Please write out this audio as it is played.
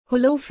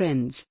Hello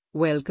friends,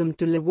 welcome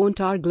to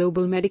Levantar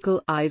Global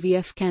Medical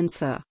IVF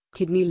Cancer,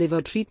 Kidney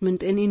Liver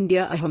Treatment in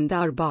India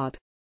Ahmedabad.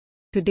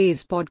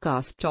 Today's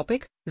podcast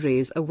topic,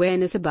 raise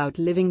awareness about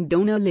living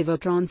donor liver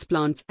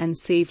transplants and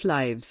save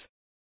lives.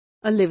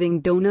 A living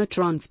donor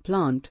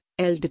transplant,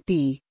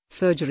 LDT,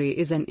 surgery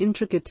is an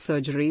intricate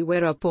surgery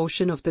where a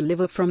portion of the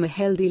liver from a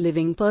healthy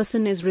living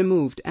person is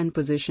removed and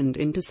positioned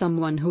into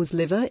someone whose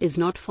liver is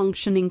not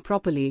functioning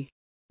properly.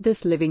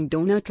 This living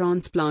donor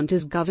transplant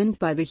is governed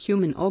by the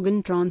Human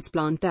Organ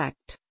Transplant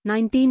Act,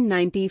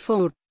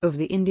 1994, of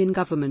the Indian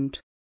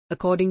government.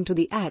 According to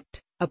the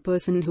Act, a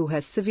person who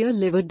has severe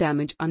liver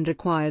damage and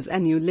requires a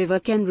new liver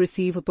can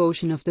receive a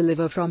portion of the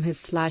liver from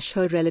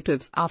his/her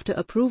relatives after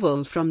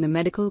approval from the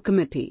medical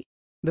committee.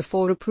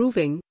 Before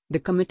approving, the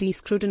committee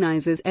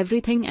scrutinizes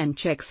everything and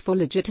checks for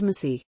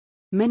legitimacy.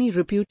 Many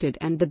reputed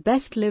and the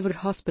best liver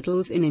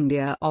hospitals in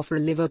India offer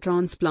liver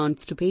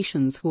transplants to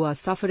patients who are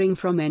suffering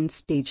from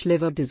end-stage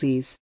liver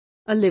disease.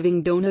 A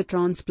living donor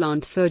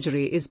transplant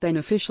surgery is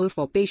beneficial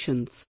for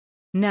patients.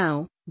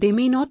 Now, they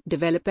may not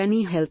develop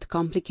any health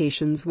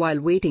complications while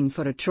waiting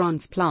for a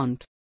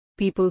transplant.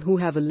 People who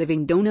have a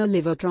living donor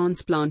liver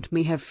transplant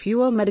may have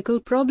fewer medical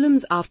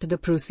problems after the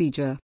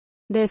procedure.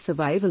 Their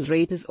survival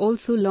rate is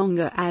also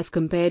longer as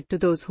compared to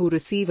those who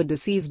receive a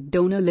deceased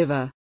donor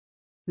liver.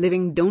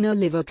 Living donor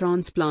liver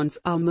transplants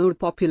are more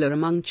popular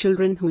among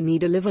children who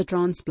need a liver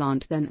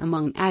transplant than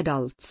among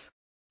adults.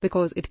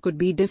 Because it could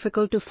be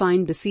difficult to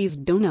find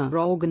deceased donor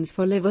organs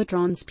for liver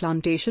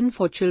transplantation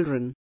for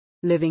children.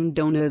 Living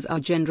donors are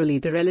generally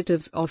the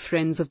relatives or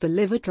friends of the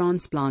liver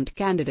transplant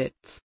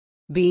candidates.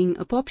 Being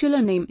a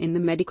popular name in the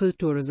medical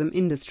tourism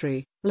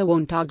industry,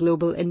 Levantar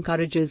Global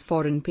encourages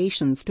foreign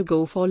patients to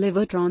go for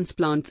liver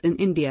transplants in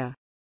India.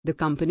 The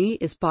company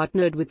is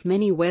partnered with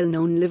many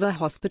well-known liver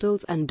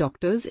hospitals and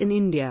doctors in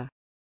India.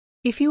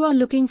 If you are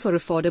looking for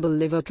affordable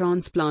liver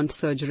transplant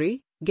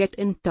surgery, get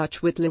in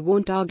touch with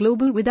Levantar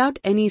Global without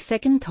any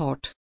second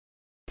thought.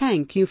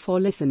 Thank you for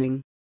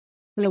listening.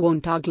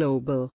 Levantar Global.